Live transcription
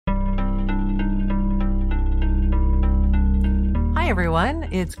everyone,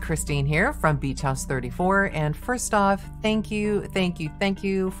 it's Christine here from Beach House 34, and first off, thank you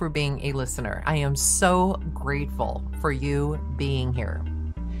for being a listener. I am so grateful for you being here.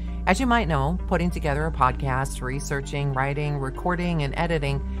 As you might know, putting together a podcast, researching, writing, recording, and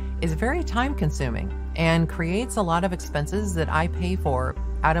editing is very time-consuming and creates a lot of expenses that I pay for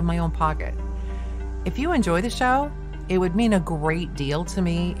out of my own pocket. If you enjoy the show, it would mean a great deal to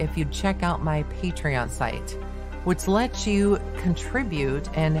me if you'd check out my Patreon site, which lets you contribute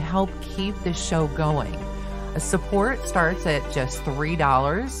and help keep the show going. Support starts at just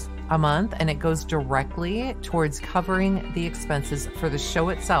 $3 a month, and it goes directly towards covering the expenses for the show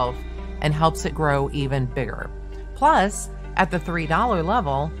itself and helps it grow even bigger. Plus, at the $3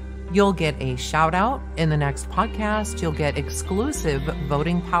 level, you'll get a shout out in the next podcast. You'll get exclusive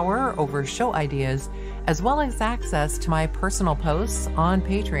voting power over show ideas, as well as access to my personal posts on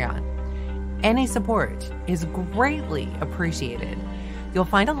Patreon. Any support is greatly appreciated. You'll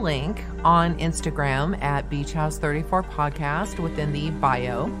find a link on Instagram at Beach House 34 Podcast within the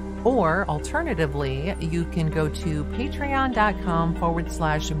bio, or alternatively, you can go to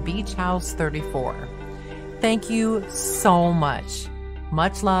patreon.com/Beach House 34. Thank you so much.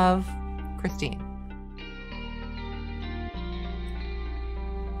 Much love, Christine.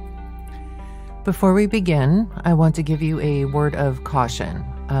 Before we begin, I want to give you a word of caution.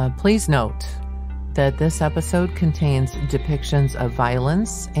 Please note that this episode contains depictions of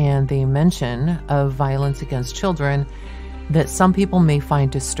violence and the mention of violence against children that some people may find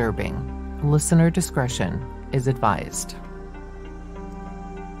disturbing. Listener discretion is advised.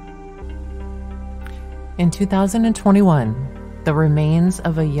 In 2021, the remains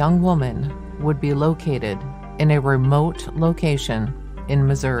of a young woman would be located in a remote location in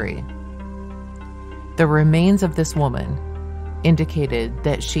Missouri. The remains of this woman indicated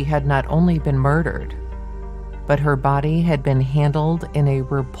that she had not only been murdered, but her body had been handled in a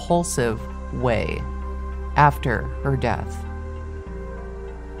repulsive way after her death.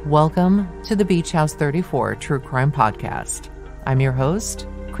 Welcome to the Beach House 34 True Crime Podcast. I'm your host,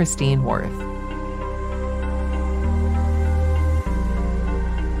 Christine Worth.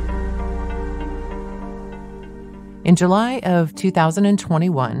 In July of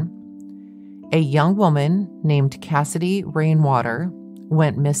 2021, a young woman named Cassidy Rainwater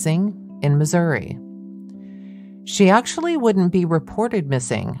went missing in Missouri. She actually wouldn't be reported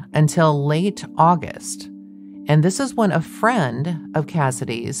missing until late August, and this is when a friend of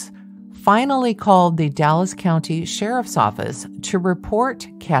Cassidy's finally called the Dallas County Sheriff's Office to report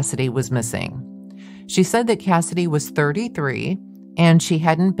Cassidy was missing. She said that Cassidy was 33 and she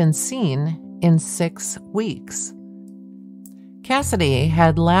hadn't been seen in 6 weeks. Cassidy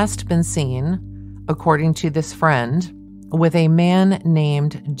had last been seen, according to this friend, with a man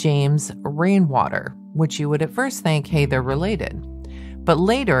named James Rainwater, which you would at first think, hey, they're related. But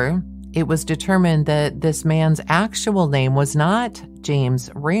later, it was determined that this man's actual name was not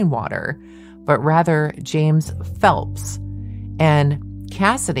James Rainwater, but rather James Phelps. And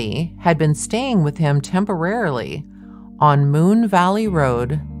Cassidy had been staying with him temporarily on Moon Valley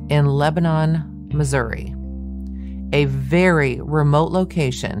Road in Lebanon, Missouri, a very remote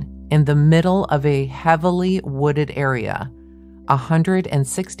location in the middle of a heavily wooded area,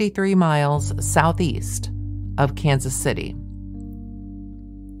 163 miles southeast of Kansas City.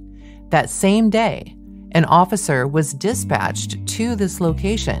 That same day, an officer was dispatched to this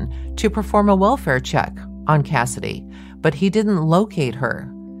location to perform a welfare check on Cassidy, but he didn't locate her.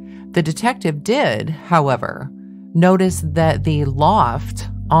 The detective did, however, notice that the loft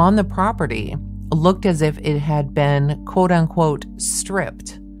on the property looked as if it had been quote-unquote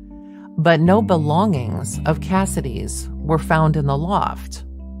stripped, but no belongings of Cassidy's were found in the loft.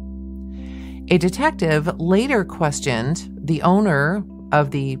 A detective later questioned the owner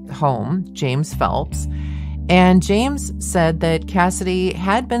of the home, James Phelps, and James said that Cassidy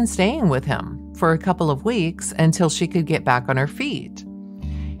had been staying with him for a couple of weeks until she could get back on her feet.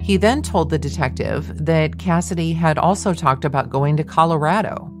 He then told the detective that Cassidy had also talked about going to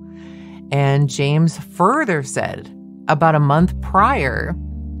Colorado. And James further said about a month prior,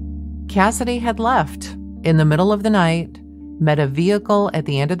 Cassidy had left in the middle of the night, met a vehicle at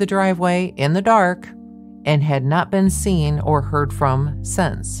the end of the driveway in the dark, and had not been seen or heard from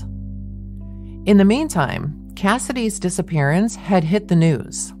since. In the meantime, Cassidy's disappearance had hit the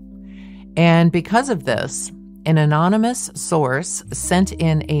news. And because of this, an anonymous source sent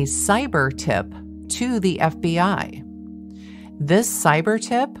in a cyber tip to the FBI. This cyber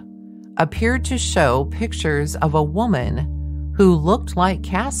tip appeared to show pictures of a woman who looked like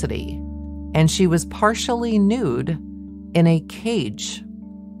Cassidy, and she was partially nude in a cage.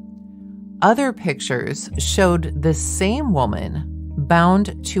 Other pictures showed the same woman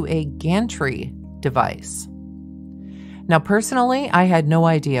bound to a gantry device. Now, personally, I had no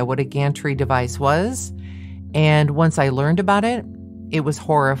idea what a gantry device was, and once I learned about it, it was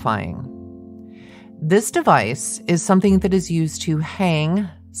horrifying. This device is something that is used to hang,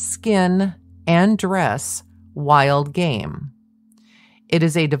 skin, and dress wild game. It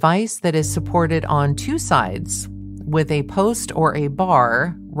is a device that is supported on two sides with a post or a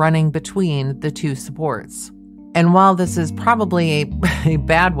bar running between the two supports. And while this is probably a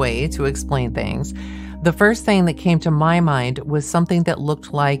bad way to explain things, the first thing that came to my mind was something that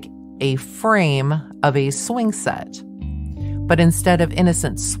looked like a frame of a swing set. But instead of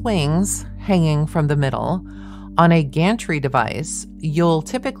innocent swings hanging from the middle, on a gantry device, you'll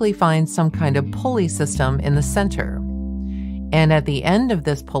typically find some kind of pulley system in the center. And at the end of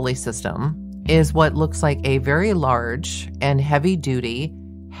this pulley system is what looks like a very large and heavy-duty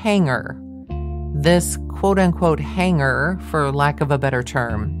hanger. This quote-unquote hanger, for lack of a better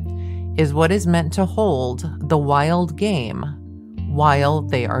term, is what is meant to hold the wild game while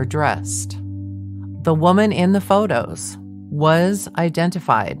they are dressed. The woman in the photos was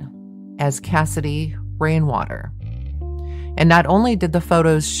identified as Cassidy Rainwater. And not only did the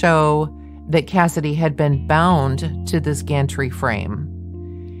photos show that Cassidy had been bound to this gantry frame,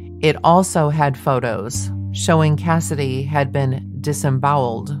 it also had photos showing Cassidy had been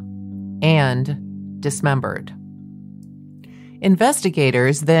disemboweled and dismembered.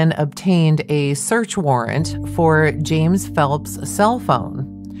 Investigators then obtained a search warrant for James Phelps' cell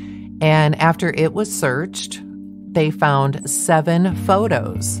phone, and after it was searched, they found 7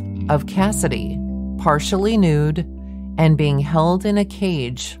 photos of Cassidy partially nude and being held in a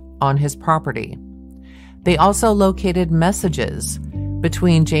cage on his property. They also located messages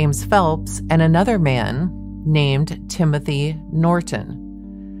between James Phelps and another man named Timothy Norton.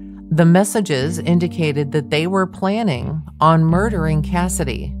 The messages indicated that they were planning on murdering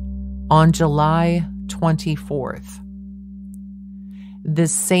Cassidy on July 24th.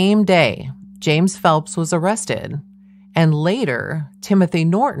 This same day, James Phelps was arrested, and later, Timothy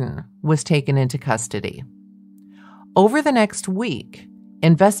Norton was taken into custody. Over the next week,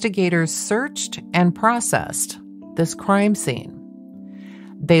 investigators searched and processed this crime scene.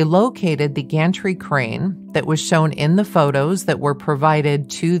 They located the gantry crane that was shown in the photos that were provided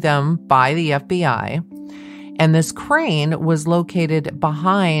to them by the FBI, and this crane was located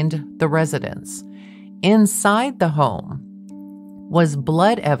behind the residence. Inside the home was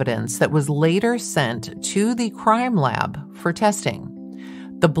blood evidence that was later sent to the crime lab for testing.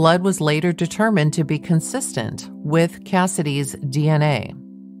 The blood was later determined to be consistent with Cassidy's DNA.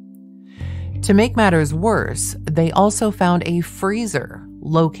 To make matters worse, they also found a freezer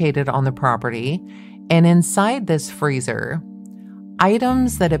located on the property, and inside this freezer,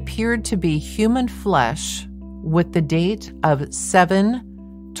 items that appeared to be human flesh with the date of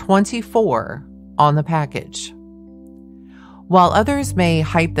 7/24 on the package. While others may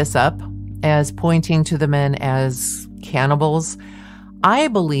hype this up as pointing to the men as cannibals, I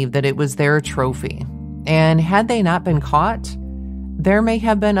believe that it was their trophy, and had they not been caught, there may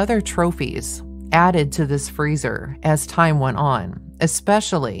have been other trophies added to this freezer as time went on,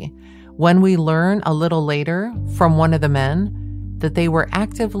 especially when we learn a little later from one of the men that they were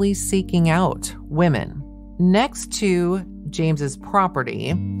actively seeking out women. Next to James's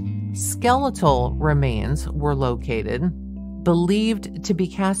property, skeletal remains were located, believed to be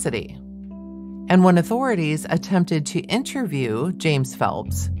Cassidy. And when authorities attempted to interview James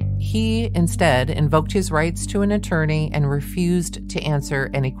Phelps, he instead invoked his rights to an attorney and refused to answer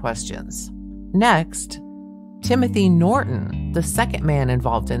any questions. Next, Timothy Norton, the second man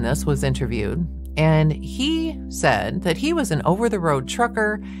involved in this, was interviewed, and he said that he was an over-the-road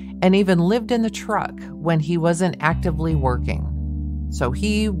trucker and even lived in the truck when he wasn't actively working. So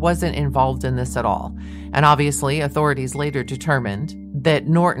he wasn't involved in this at all. And obviously, authorities later determined that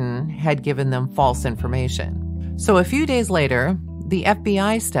Norton had given them false information. So a few days later, the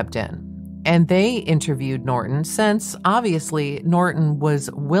FBI stepped in and they interviewed Norton, since obviously Norton was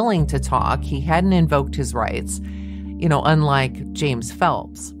willing to talk. He hadn't invoked his rights, unlike James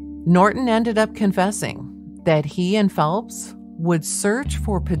Phelps. Norton ended up confessing that he and Phelps would search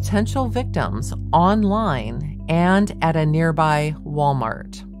for potential victims online and at a nearby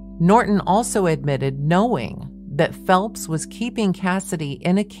Walmart. Norton also admitted knowing that Phelps was keeping Cassidy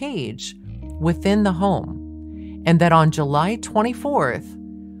in a cage within the home, and that on July 24th,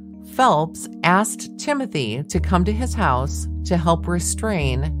 Phelps asked Timothy to come to his house to help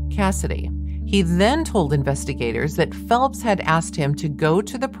restrain Cassidy. He then told investigators that Phelps had asked him to go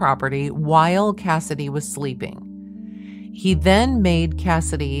to the property while Cassidy was sleeping. He then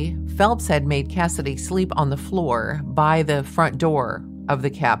Phelps had made Cassidy sleep on the floor by the front door of the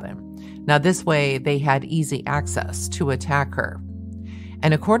cabin. Now, this way, they had easy access to attack her.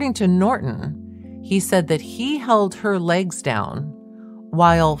 And according to Norton, he said that he held her legs down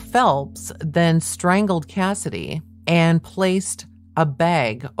while Phelps then strangled Cassidy and placed a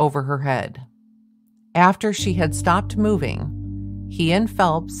bag over her head. After she had stopped moving, he and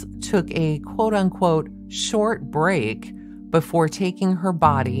Phelps took a quote-unquote short break before taking her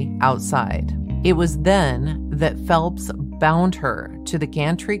body outside. It was then that Phelps bound her to the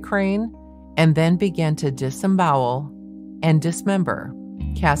gantry crane and then began to disembowel and dismember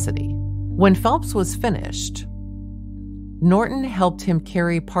Cassidy. When Phelps was finished, Norton helped him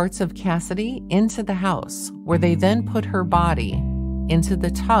carry parts of Cassidy into the house, where they then put her body into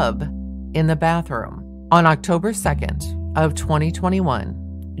the tub in the bathroom. On October 2nd of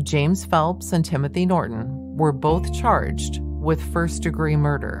 2021, James Phelps and Timothy Norton were both charged with first-degree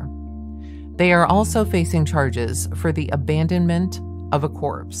murder. They are also facing charges for the abandonment of a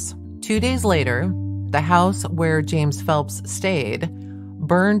corpse. 2 days later, the house where James Phelps stayed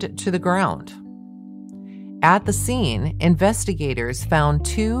burned to the ground. At the scene, investigators found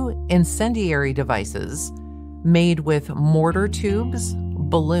 2 incendiary devices made with mortar tubes,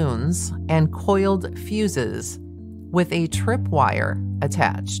 balloons, and coiled fuses with a tripwire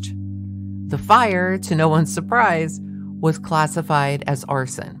attached. The fire, to no one's surprise, was classified as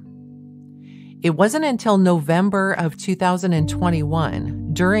arson. It wasn't until November of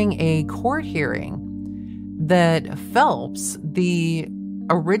 2021, during a court hearing, that Phelps, the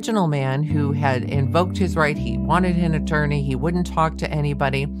original man who had invoked his right, he wanted an attorney, he wouldn't talk to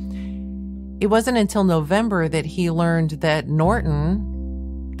anybody. It wasn't until November that he learned that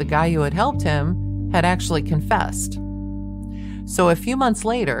Norton, the guy who had helped him, had actually confessed. So a few months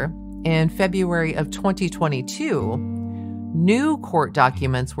later, in February of 2022, new court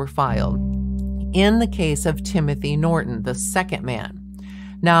documents were filed in the case of Timothy Norton, the second man.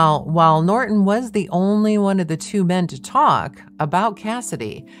 Now, while Norton was the only one of the 2 men to talk about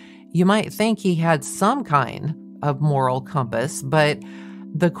Cassidy, you might think he had some kind of moral compass, but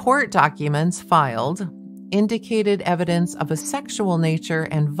the court documents filed indicated evidence of a sexual nature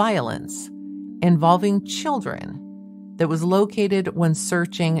and violence involving children that was located when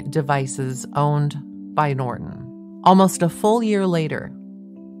searching devices owned by Norton. Almost a full year later,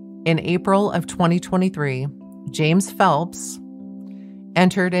 in April of 2023, James Phelps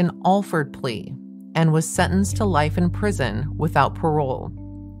entered an Alford plea and was sentenced to life in prison without parole.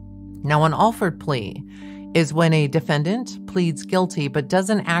 Now, an Alford plea is when a defendant pleads guilty but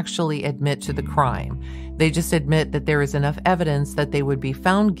doesn't actually admit to the crime. They just admit that there is enough evidence that they would be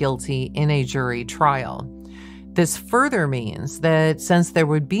found guilty in a jury trial. This further means that since there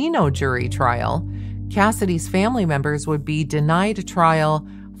would be no jury trial, Cassidy's family members would be denied a trial,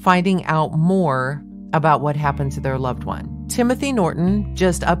 finding out more about what happened to their loved one. Timothy Norton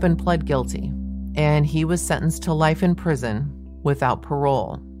just up and pled guilty, and he was sentenced to life in prison without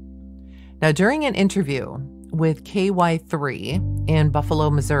parole. Now, during an interview with KY3 in Buffalo,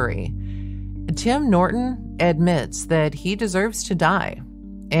 Missouri, Tim Norton admits that he deserves to die,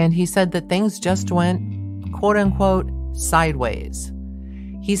 and he said that things just went, quote-unquote, sideways.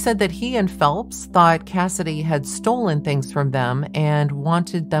 He said that he and Phelps thought Cassidy had stolen things from them and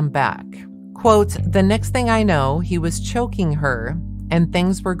wanted them back. Quote, "The next thing I know, he was choking her and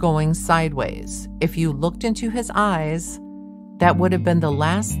things were going sideways. If you looked into his eyes, that would have been the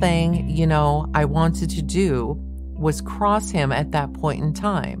last thing, I wanted to do was cross him at that point in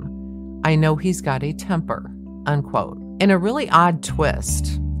time. I know he's got a temper," unquote. In a really odd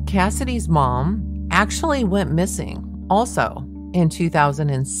twist, Cassidy's mom actually went missing also in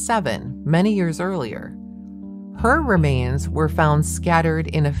 2007, many years earlier. Her remains were found scattered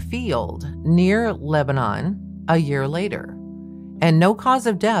in a field near Lebanon a year later, and no cause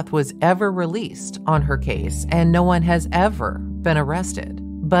of death was ever released on her case, and no one has ever been arrested.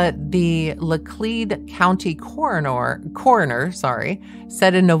 But the Laclede County coroner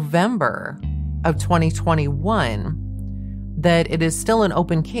said in November of 2021 that it is still an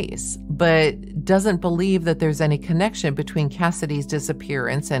open case, but doesn't believe that there's any connection between Cassidy's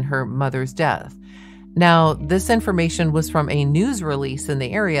disappearance and her mother's death. Now, this information was from a news release in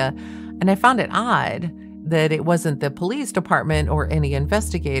the area, and I found it odd that it wasn't the police department or any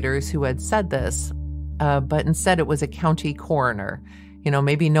investigators who had said this, but instead it was a county coroner.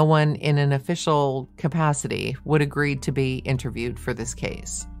 Maybe no one in an official capacity would agree to be interviewed for this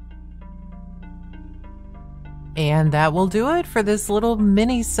case. And that will do it for this little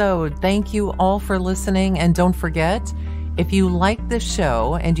mini-sode. Thank you all for listening. And don't forget, if you like this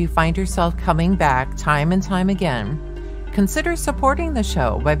show and you find yourself coming back time and time again, consider supporting the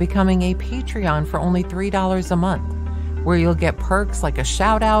show by becoming a Patreon for only $3 a month. where you'll get perks like a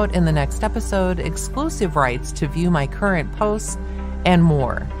shout out in the next episode, exclusive rights to view my current posts, and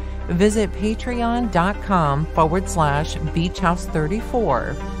more. Visit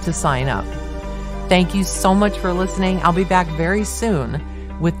patreon.com/beachhouse34 to sign up. Thank you so much for listening. I'll be back very soon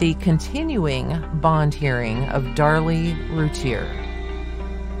with the continuing bond hearing of Darlie Routier.